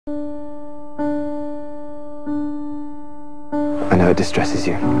it distresses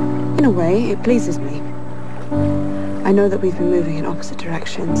you. In a way, it pleases me. I know that we've been moving in opposite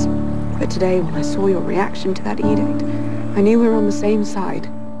directions, but today, when I saw your reaction to that edict, I knew we were on the same side.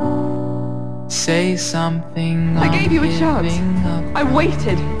 Say something. I gave you a chance. I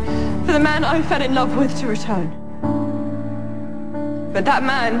waited for the man I fell in love with to return. But that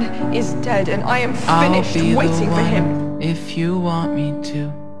man is dead, and I am finished waiting for him. If you want me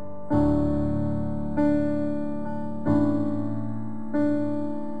to.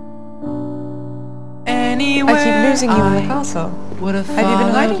 I keep losing you in the castle. Have you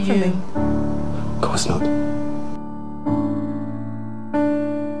been hiding from me? Of course not.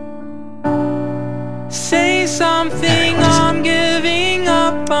 Say something, I'm giving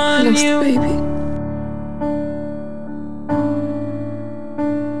up on Lost you. baby.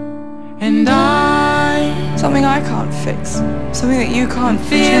 And Something I can't fix. Something that you can't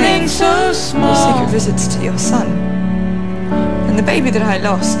feeling change. so small. Your secret visits to your son. And the baby that I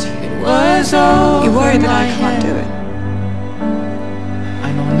lost. Was over. You worry that I can't do it.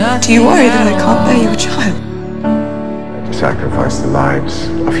 I know nothing. Do you worry that I can't bear your child? To sacrifice the lives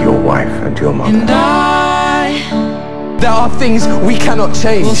of your wife and your mother. And There are things we cannot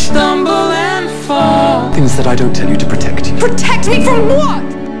change. will stumble and fall. Things that I don't tell you to protect you. Protect me from what?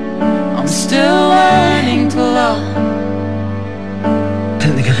 I'm still learning to love. I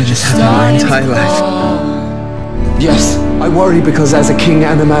don't think I've been this happy my entire life. Yes, I worry because as a king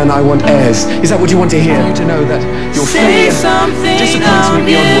and a man I want heirs. Is that what you want to hear? You to know that your Say failure something, disappoints me I'm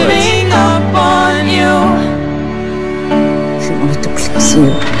beyond words. giving up on you. She wanted to please you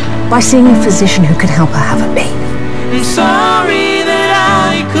by seeing a physician who could help her have a baby. I'm sorry that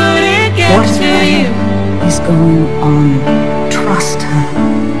I couldn't get to you. Whatever is going on, trust her.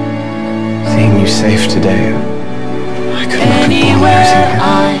 Seeing you safe today, I could not have borne Anywhere losing you.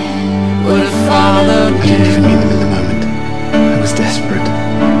 I would have followed I didn't even mean them in the moment. I was desperate.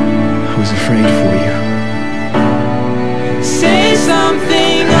 I was afraid for you. Say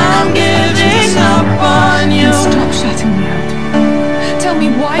something, I'm giving up on you. Stop shutting me out. Tell me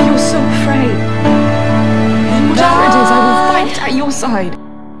why you're so afraid. And Whatever it is, I will fight at your side.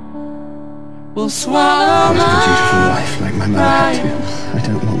 will swallow I want a beautiful my life like my mother had to. I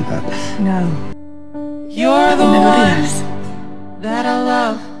don't want that. No. You're the Nobody one else. that I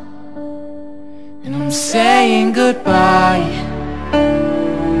love, and I'm saying goodbye.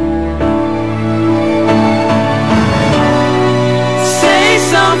 Say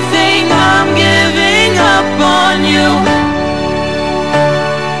something, I'm giving up on you.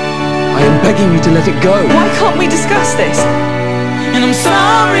 I am begging you to let it go. Why can't we discuss this? And I'm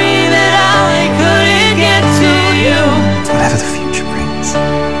sorry that I couldn't get to you. Whatever the future brings,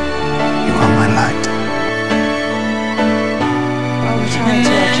 you are my light. I'll return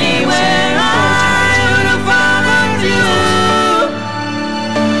to our Anywhere I would have followed you.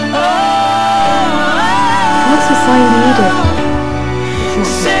 What's the sign needed?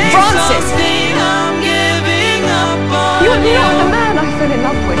 Say Francis! something, I'm giving up on You are not the man I fell in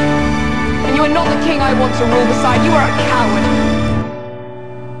love with. And you are not the king I want to rule beside. You are a coward.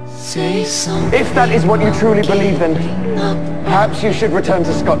 Say something. If that is what you truly believe, then perhaps you should return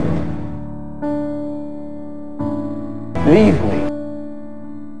to Scotland. Leave me.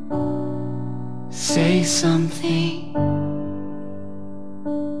 Say something.